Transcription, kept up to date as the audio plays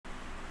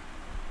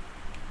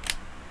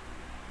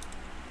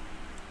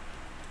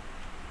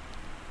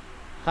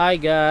Hi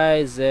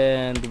guys,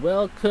 and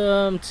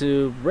welcome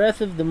to Breath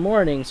of the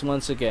Mornings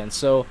once again.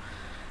 So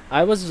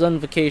I was on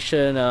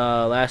vacation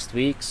last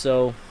week,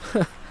 so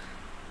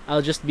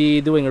I'll just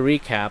be doing a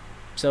recap.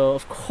 So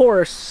of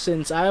course,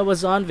 since I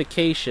was on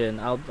vacation,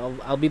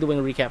 I'll be doing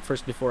a recap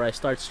first before I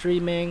start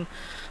streaming.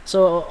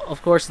 So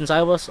of course, since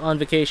I was on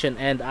vacation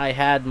and I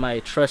had my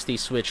trusty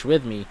Switch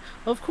with me,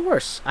 of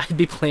course I'd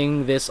be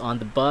playing this on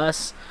the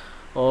bus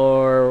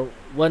or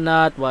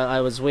whatnot while I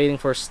was waiting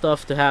for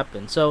stuff to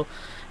happen. So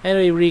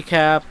anyway,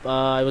 recap.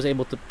 I was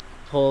able to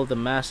pull the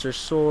Master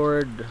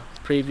Sword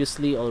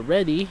previously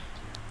already.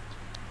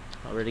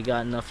 Already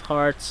got enough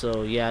hearts,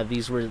 so yeah,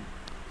 these were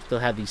still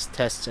had these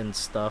tests and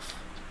stuff.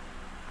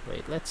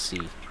 Wait, let's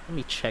see. Let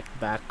me check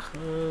back.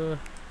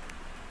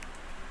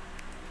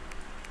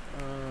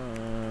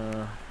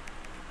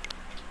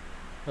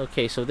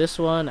 Okay, so this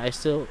one I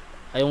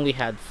only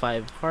had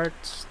 5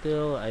 hearts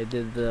still. I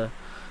did the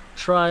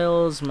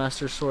trials,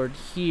 Master Sword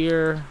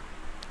here.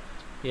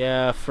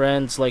 Yeah,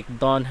 friends like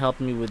Dawn helped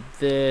me with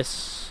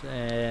this,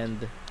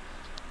 and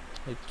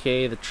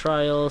okay, the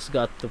trials,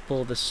 got to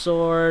pull the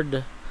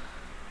sword,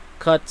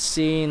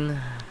 cutscene,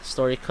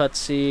 story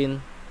cutscene.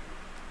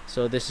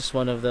 So this is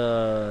one of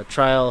the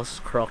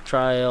trials, Croc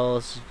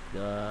trials,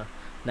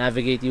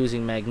 navigate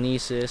using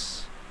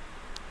magnesis,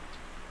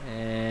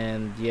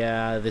 and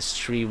yeah, this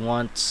tree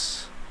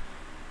wants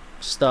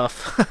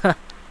stuff.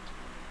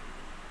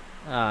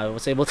 I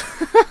was able to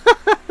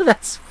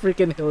that's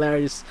freaking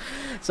hilarious.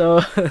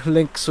 So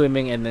Link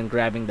swimming and then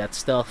grabbing that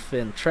stealth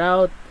fin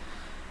trout.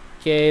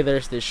 Okay,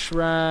 there's the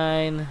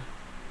shrine.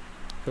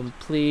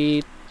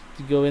 Complete.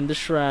 You go in the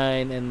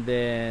shrine and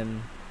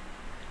then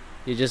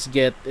you just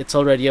get, it's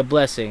already a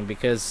blessing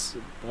because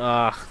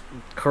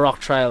Korok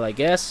trial, I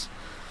guess.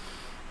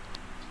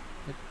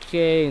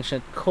 Okay,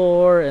 ancient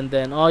core, and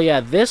then oh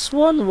yeah, this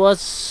one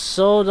was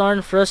so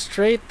darn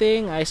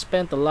frustrating. I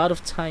spent a lot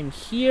of time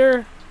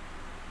here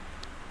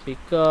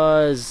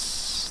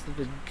because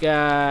the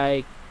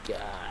guy,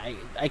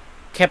 I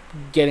kept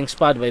getting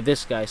spotted by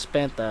this guy.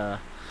 Spent a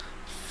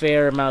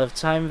fair amount of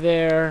time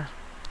there.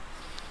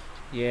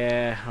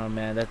 Yeah, oh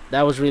man,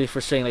 that was really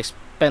frustrating. I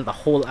spent a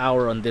whole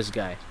hour on this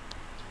guy.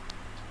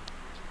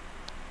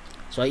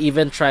 So I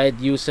even tried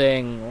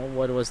using, oh,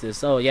 what was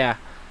this? Oh yeah,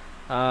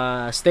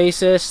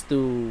 stasis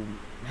to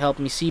help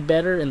me see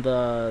better in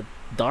the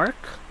dark.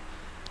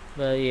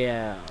 But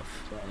yeah,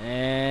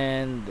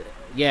 and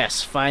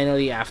yes,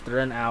 finally after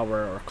an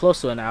hour or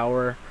close to an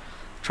hour,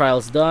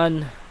 trial's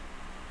done.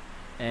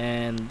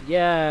 And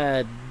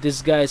yeah,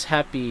 this guy's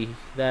happy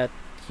that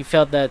he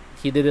felt that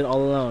he did it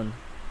all alone.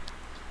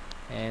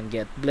 And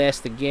get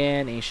blessed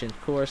again, ancient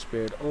core,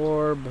 spirit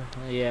orb.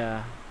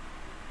 Yeah,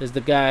 this is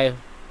the guy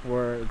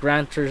were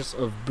granters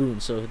of boon.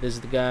 So this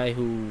is the guy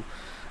who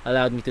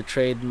allowed me to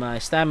trade my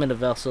stamina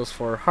vessels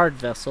for heart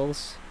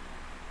vessels.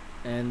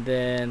 And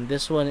then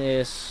this one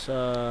is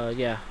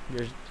yeah,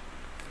 there's,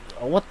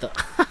 oh, what the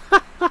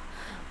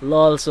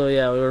lol. So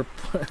yeah, we were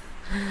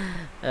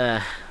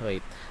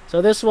wait,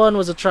 so this one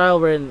was a trial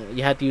wherein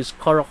you had to use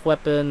Korok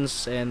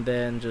weapons and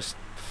then just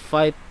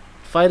fight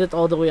it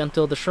all the way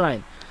until the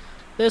shrine.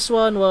 This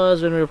one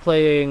was when we were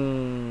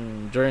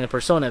playing during a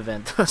Persona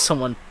event.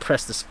 Someone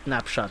pressed the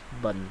snapshot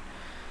button.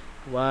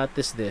 What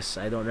is this?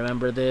 I don't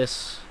remember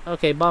this.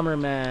 Okay,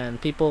 Bomberman.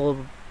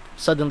 People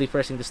suddenly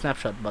pressing the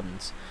snapshot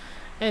buttons.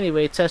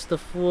 Anyway, test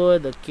of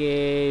wood.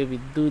 Okay, we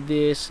do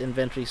this.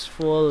 Inventory's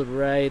full.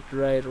 Right.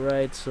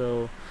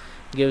 So,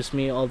 gives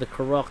me all the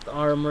corrupt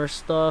armor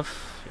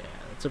stuff.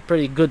 Yeah, it's a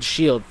pretty good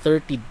shield.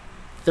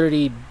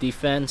 30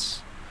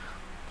 defense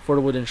for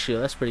the wooden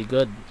shield. That's pretty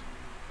good.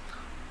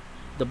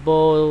 The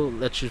bow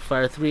lets you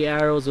fire 3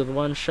 arrows with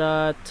 1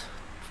 shot.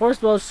 Force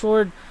bow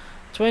sword,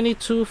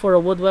 22 for a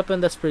wood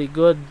weapon. That's pretty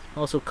good.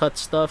 Also cut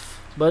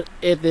stuff, but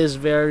it is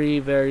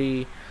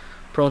very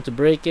prone to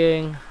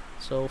breaking.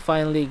 So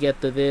finally get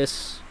to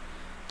this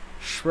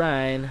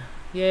shrine.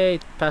 Yay,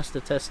 passed the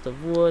test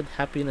of wood.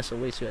 Happiness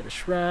awaits you at the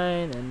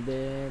shrine. And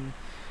then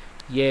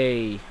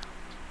yay.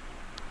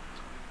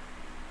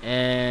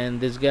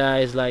 And this guy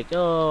is like,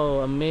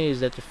 oh,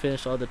 amazed that you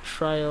finished all the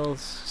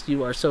trials.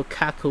 You are so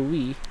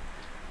kakui.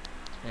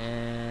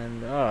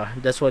 And oh,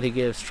 that's what he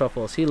gives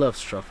truffles. He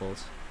loves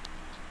truffles.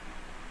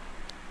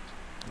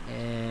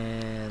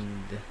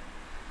 And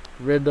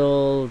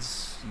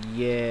riddles,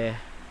 yeah.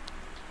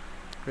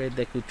 Great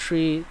Deku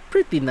Tree,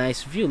 pretty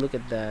nice view. Look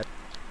at that.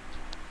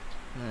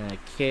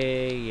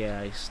 Okay,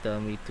 yeah, he's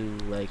telling me to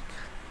like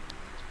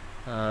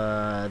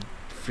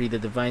free the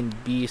divine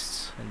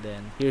beasts, and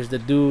then here's the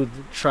dude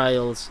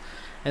trials,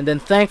 and then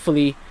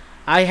thankfully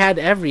I had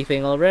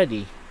everything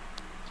already.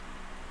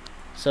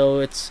 So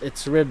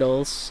it's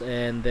riddles,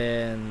 and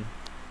then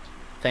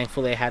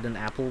thankfully I had an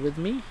apple with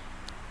me.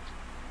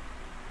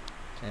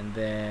 And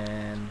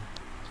then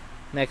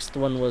next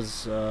one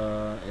was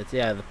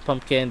yeah, the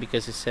pumpkin,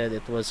 because he said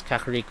it was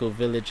Kakariko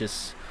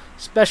Village's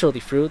specialty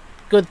fruit.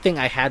 Good thing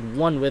I had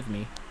one with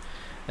me.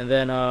 And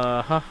then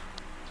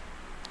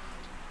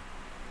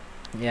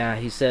yeah,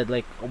 he said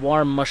like a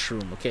warm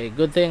mushroom. Okay,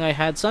 good thing I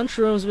had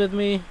sunshrooms with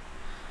me.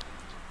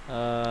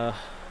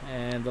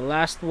 And the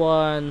last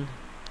one,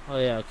 oh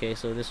yeah, okay,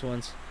 so this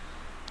one's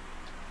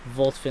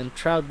Voltfin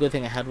Trout. Good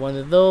thing I had one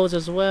of those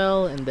as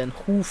well. And then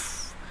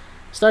Hoof.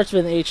 Starts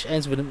with an H,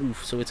 ends with an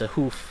oof, so it's a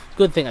Hoof.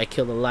 Good thing I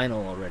killed a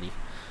Lionel already.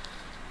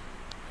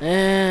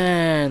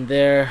 And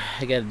there,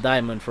 I get a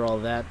diamond for all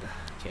that.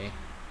 Okay.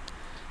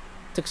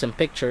 Took some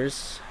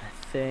pictures, I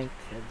think.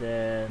 And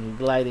then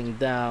gliding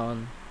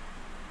down.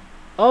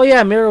 Oh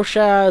yeah,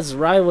 Miroshaz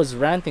Rai was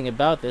ranting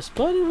about this,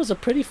 but it was a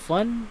pretty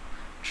fun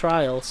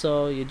trial,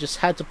 so you just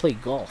had to play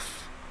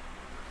golf.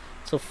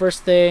 So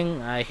first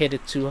thing, I hit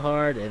it too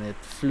hard and it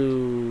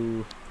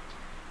flew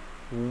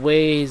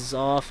ways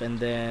off, and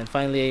then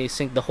finally I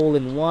sinked the hole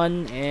in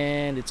one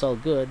and it's all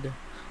good.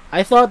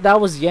 I thought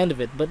that was the end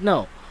of it, but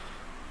no.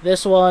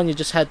 This one, you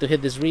just had to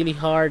hit this really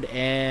hard,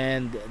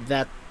 and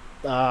that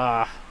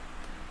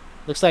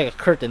looks like a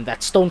curtain.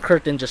 That stone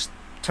curtain just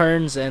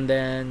turns, and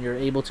then you're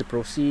able to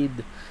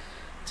proceed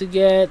to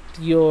get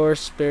your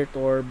spirit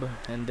orb.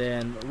 And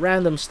then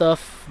random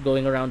stuff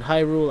going around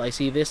Hyrule. I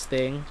see this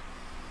thing,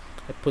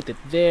 I put it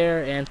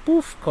there, and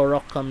poof,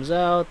 Korok comes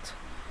out.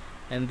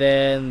 And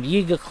then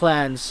Yiga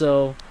clan,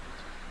 so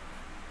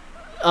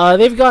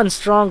they've gotten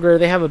stronger.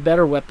 They have a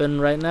better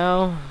weapon right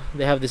now.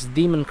 They have this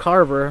Demon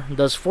Carver,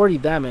 does 40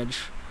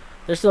 damage.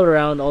 They're still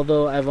around,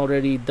 although I've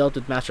already dealt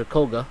with Master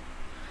Koga.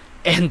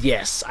 And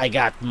yes, I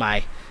got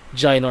my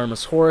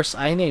ginormous horse.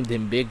 I named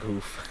him Big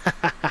Hoof.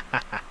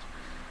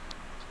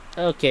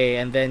 Okay,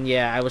 and then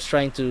yeah, I was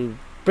trying to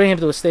bring him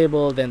to a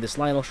stable. Then this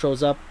Lionel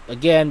shows up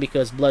again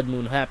because Blood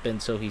Moon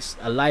happened, so he's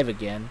alive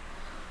again.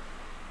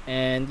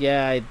 And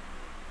yeah,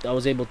 I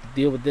was able to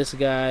deal with this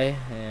guy.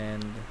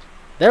 And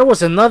there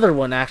was another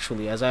one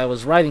actually as I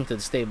was riding to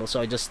the stable,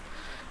 so I just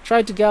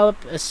tried to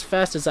gallop as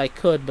fast as I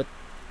could, but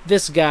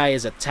this guy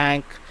is a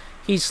tank.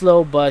 He's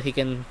slow, but he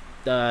can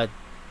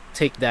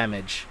take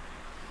damage.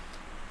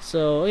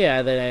 So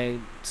yeah, then I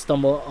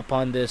stumble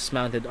upon this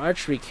mounted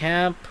archery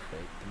camp.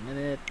 Wait a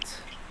minute.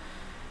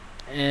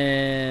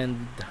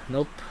 And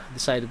nope,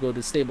 decided to go to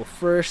the stable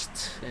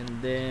first,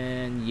 and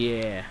then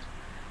yeah,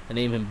 I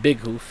named him Big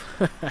Hoof.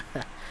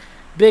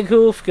 Big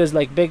Hoof, because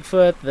like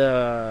Bigfoot,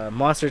 the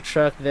monster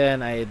truck.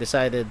 Then I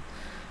decided,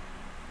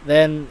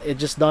 then it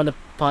just dawned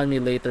upon me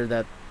later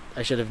that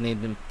I should have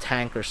named him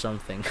Tank or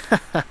something.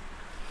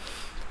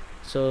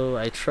 So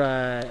I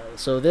try.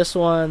 So this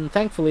one,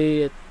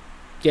 thankfully,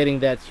 getting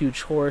that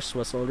huge horse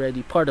was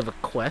already part of a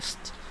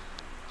quest.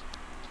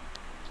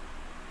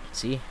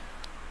 See,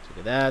 look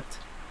at that.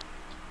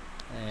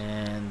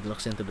 And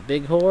looks into the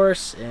big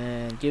horse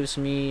and gives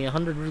me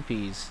 100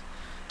 rupees.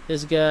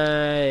 This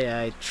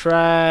guy, I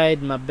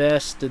tried my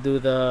best to do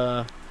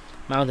the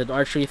mounted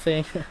archery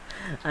thing.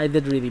 I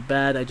did really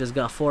bad. I just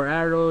got 4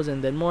 arrows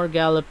and then more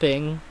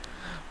galloping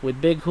with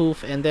Big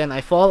Hoof, and then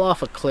I fall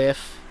off a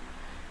cliff,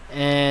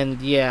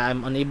 and yeah,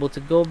 I'm unable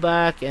to go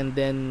back, and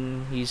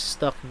then he's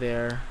stuck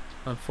there,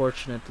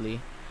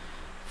 unfortunately.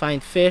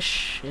 Find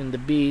fish in the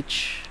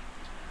beach.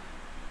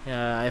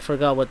 I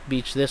forgot what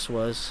beach this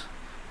was.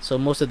 So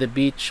most of the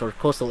beach or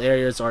coastal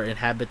areas are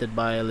inhabited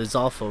by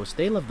Lizalfos.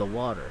 They love the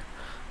water.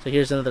 So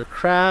here's another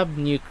crab,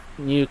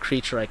 new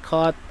creature I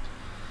caught.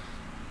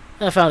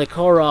 I found a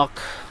Korok,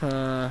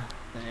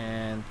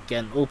 and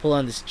get an opal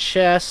on this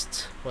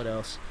chest. What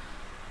else?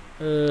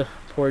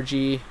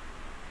 Porgy.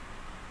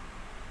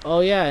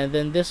 Oh yeah, and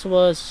then this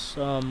was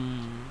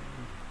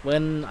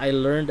when I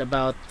learned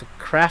about the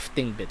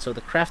crafting bit. So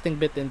the crafting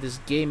bit in this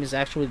game is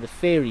actually the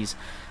fairies.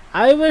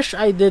 I wish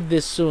I did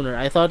this sooner.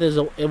 I thought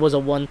it was a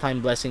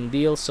one-time blessing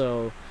deal,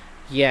 so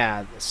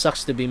yeah,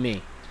 sucks to be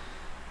me.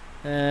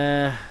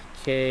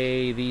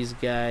 Okay, these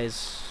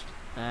guys,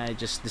 I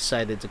just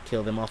decided to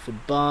kill them off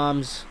with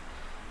bombs.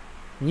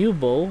 New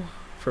bow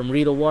from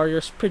Rito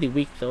Warriors, pretty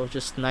weak though,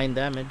 just 9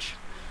 damage.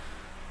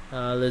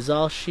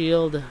 Lizal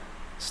shield,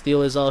 steel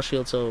Lizal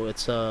shield, so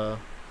it's an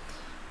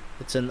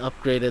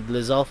upgraded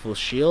Lizalfos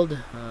shield.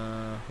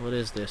 What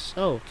is this?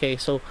 Oh, okay,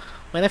 so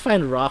when I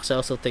find rocks, I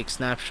also take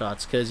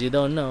snapshots, because you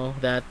don't know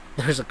that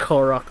there's a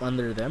Korok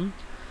under them.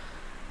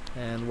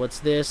 And what's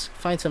this?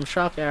 Find some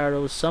shock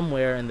arrows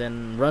somewhere and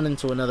then run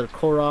into another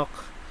Korok.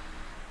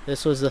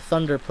 This was the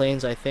Thunder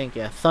Plains, I think.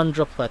 Yeah,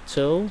 Thundra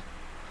Plateau.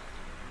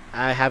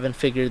 I haven't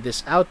figured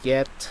this out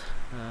yet.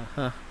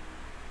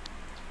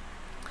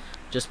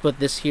 Just put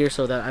this here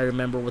so that I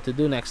remember what to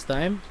do next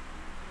time.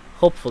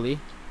 Hopefully.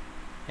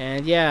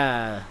 And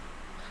yeah,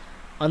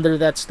 under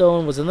that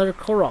stone was another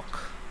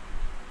Korok.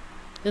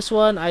 This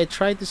one, I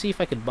tried to see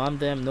if I could bomb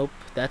them. Nope,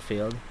 that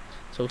failed.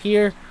 So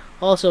here,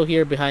 also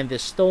here behind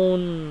this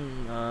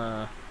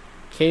stone,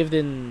 caved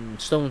in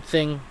stone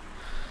thing,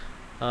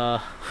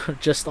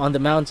 just on the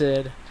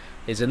mountain,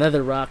 is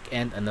another rock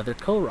and another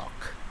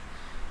Korok.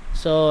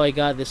 So I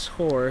got this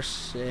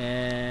horse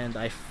and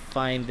I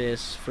find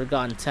this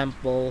forgotten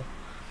temple.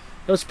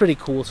 It was pretty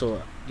cool.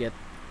 So get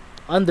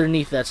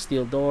underneath that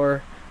steel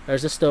door,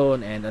 there's a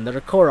stone and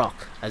another Korok,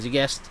 as you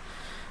guessed.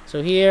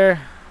 So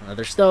here,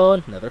 another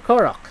stone, another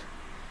Korok.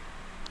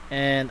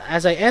 And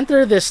as I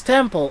enter this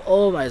temple,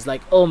 oh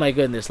my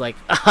goodness, like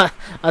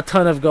a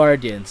ton of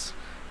guardians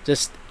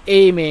just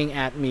aiming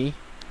at me.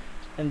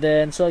 And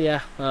then so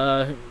yeah,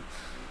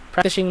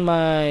 practicing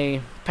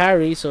my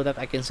parry so that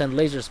I can send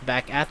lasers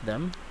back at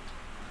them.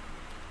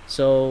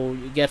 So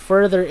you get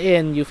further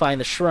in, you find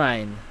a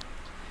shrine,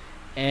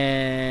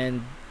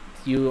 and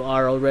you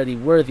are already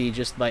worthy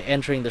just by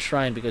entering the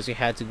shrine because you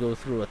had to go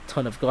through a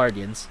ton of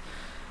guardians.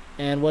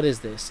 And what is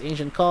this?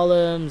 Ancient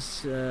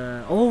columns.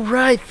 Oh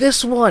right,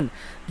 this one.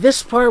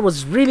 This part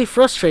was really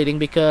frustrating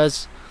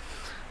because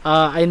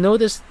I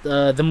noticed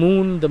the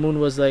moon. The moon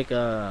was like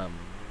a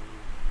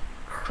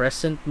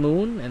crescent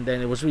moon, and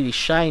then it was really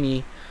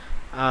shiny.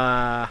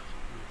 I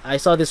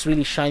saw this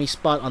really shiny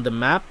spot on the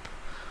map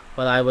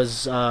while I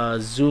was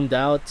zoomed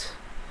out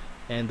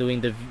and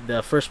doing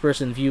the first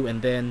person view,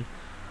 and then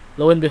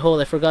lo and behold,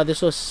 I forgot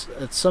this was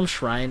at some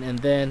shrine, and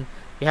then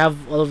you have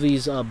all of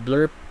these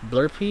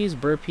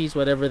burpees,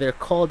 whatever they're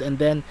called, and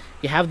then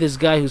you have this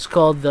guy who's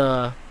called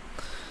the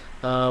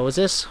was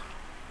this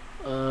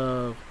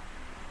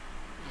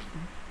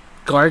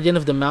Guardian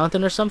of the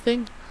Mountain or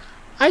something.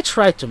 I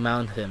tried to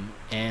mount him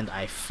and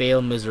I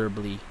fail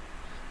miserably.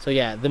 So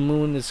yeah, the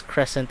moon is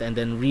crescent and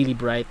then really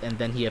bright, and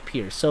then he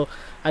appears. So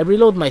I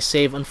reload my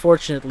save.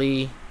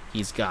 Unfortunately,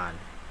 he's gone.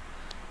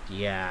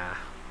 Yeah.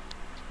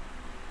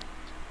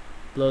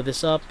 Blow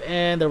this up,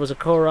 and there was a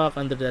Korok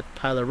under that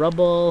pile of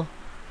rubble.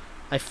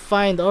 I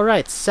find,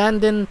 alright,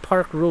 Sandin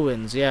Park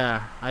Ruins.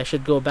 Yeah, I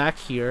should go back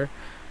here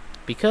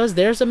because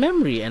there's a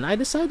memory, and I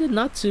decided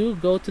not to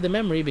go to the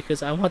memory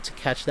because I want to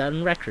catch that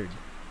on record.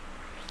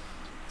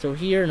 So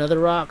here, another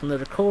rock,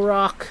 another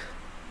Korok.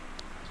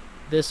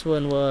 This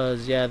one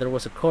was, yeah, there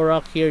was a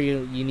Korok here.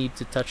 You need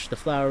to touch the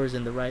flowers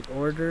in the right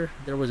order.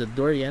 There was a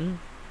durian.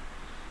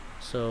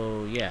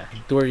 So yeah,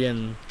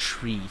 durian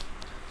tree.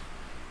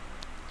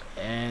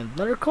 And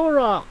another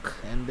Korok,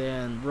 and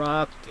then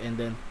rock, and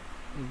then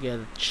you get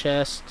a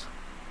chest.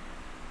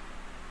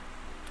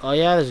 Oh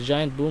yeah, there's a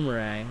giant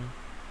boomerang.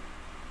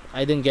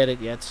 I didn't get it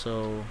yet,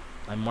 so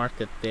I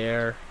marked it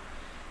there.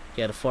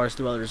 Get a forest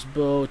dweller's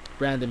boat,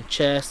 random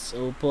chests,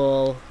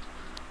 opal,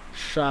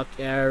 shock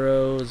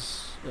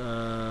arrows.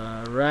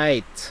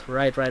 Right.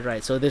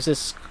 So this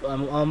is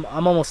I'm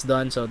almost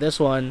done. So this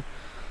one,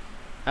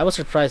 I was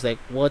surprised, like,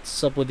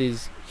 what's up with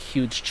these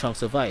huge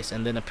chunks of ice?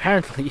 And then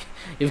apparently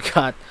you've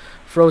got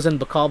frozen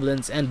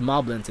bokoblins and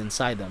moblins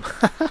inside them.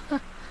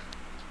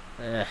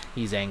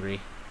 He's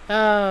angry.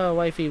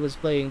 Wifey was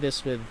playing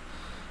this with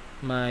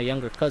my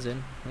younger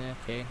cousin. Yeah,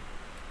 okay.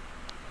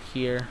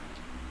 Here,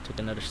 took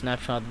another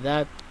snapshot of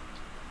that.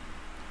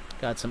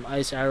 Got some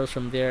ice arrows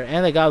from there,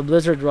 and I got a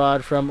blizzard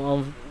rod from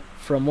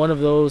one of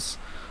those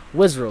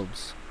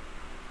Wizrobes.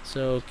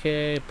 So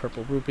okay,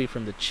 purple rupee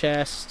from the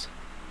chest.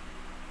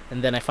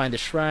 And then I find the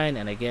shrine,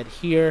 and I get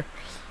here,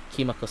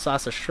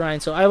 Kimakosasa Shrine.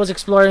 So I was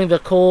exploring the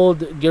cold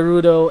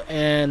Gerudo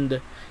and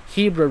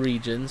Hebra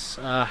regions.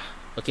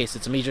 Okay, so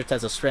it's a major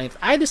test of strength.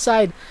 I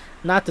decide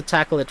not to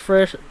tackle it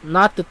first,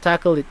 not to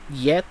tackle it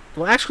yet.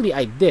 Well, actually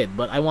I did,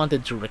 but I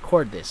wanted to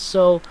record this.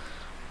 So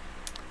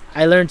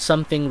I learned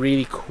something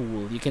really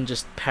cool. You can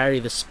just parry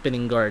the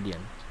spinning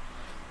guardian.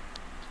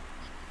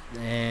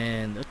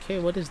 And okay,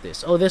 what is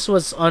this? Oh, this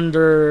was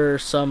under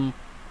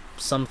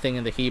something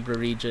in the Hebra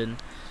region.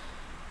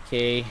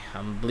 Okay,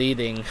 I'm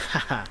bleeding.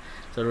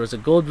 So there was a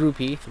gold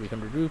rupee,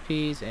 300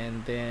 rupees,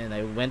 and then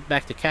I went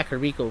back to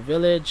Kakariko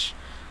village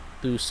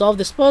to solve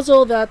this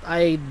puzzle that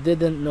I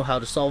didn't know how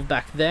to solve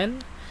back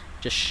then.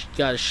 Just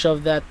gotta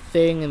shove that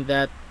thing in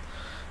that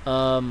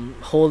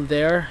hole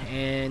there,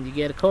 and you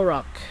get a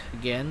Korok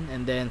again.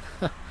 And then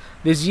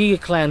this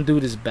Yiga clan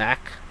dude is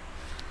back.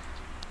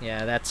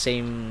 Yeah, that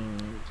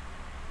same.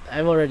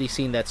 I've already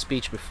seen that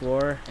speech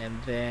before. And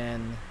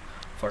then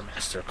for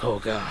Master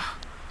Koga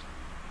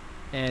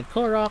and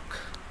Korok.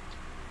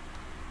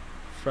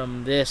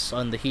 From this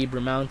on the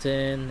Hebra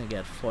Mountain, I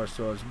got Forest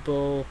Dweller's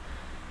bow.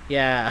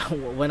 Yeah,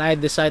 when I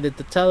decided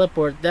to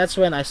teleport, that's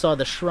when I saw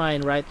the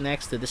shrine right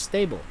next to the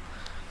stable.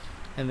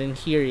 And then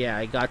here, yeah,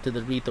 I got to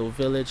the Rito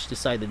village,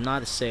 decided not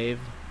to save.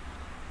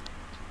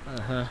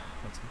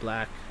 It's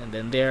black. And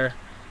then there,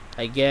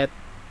 I get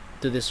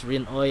to this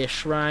Rin Oya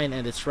shrine,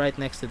 and it's right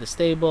next to the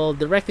stable.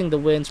 Directing the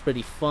wind's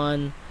pretty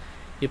fun.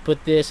 You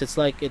put this, it's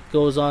like it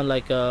goes on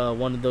like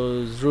one of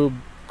those Rube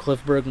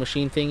Cliffberg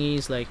machine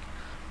thingies, like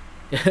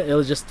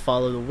it'll just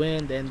follow the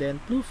wind, and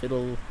then poof,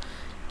 it'll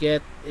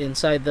get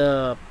inside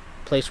the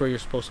place where you're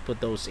supposed to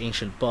put those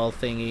ancient ball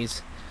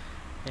thingies,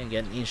 and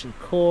get an ancient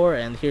core.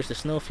 And here's the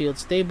snowfield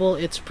stable.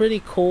 It's pretty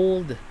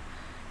cold.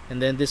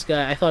 And then this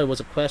guy, I thought it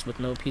was a quest, but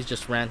nope, he's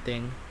just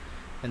ranting.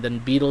 And then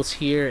Beetle's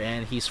here,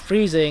 and he's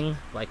freezing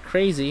like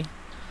crazy.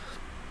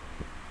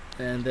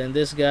 And then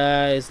this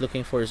guy is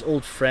looking for his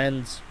old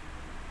friends,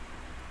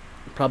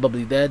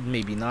 probably dead,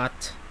 maybe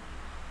not.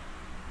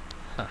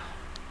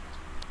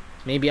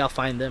 Maybe I'll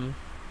find them.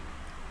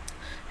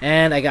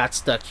 And I got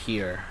stuck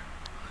here.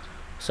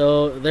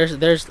 So there's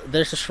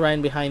a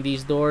shrine behind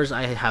these doors.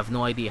 I have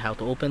no idea how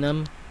to open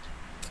them.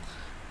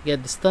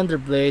 Get this Thunder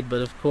Blade,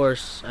 but of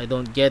course I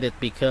don't get it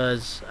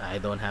because I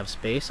don't have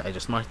space. I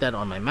just marked that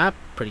on my map.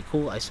 Pretty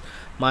cool.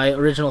 My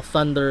original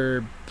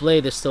Thunder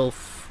Blade is still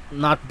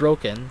not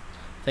broken,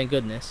 thank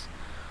goodness.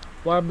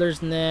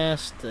 Warbler's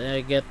Nest.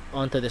 I get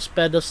onto this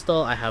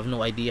pedestal. I have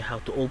no idea how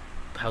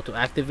to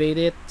activate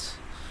it.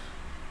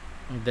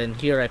 And then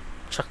here I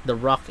chuck the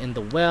rock in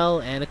the well,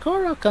 and a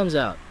Korok comes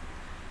out.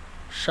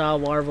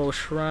 Shawarvo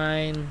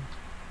Shrine.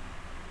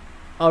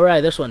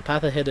 Alright, this one,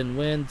 Path of Hidden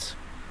Wind.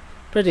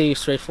 Pretty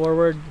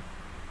straightforward.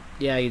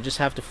 Yeah, you just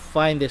have to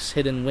find this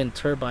hidden wind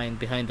turbine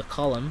behind the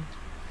column.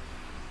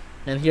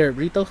 And here,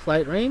 Rito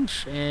Flight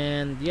Range,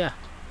 and yeah.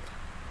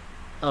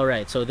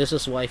 Alright, so this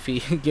is Wifey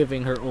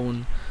giving her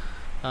own,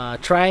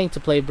 trying to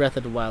play Breath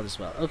of the Wild as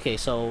well. Okay,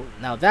 so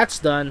now that's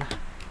done.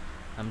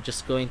 I'm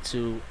just going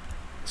to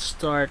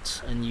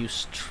start a new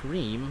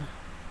stream.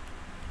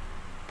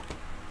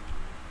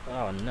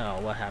 Oh no,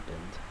 what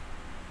happened?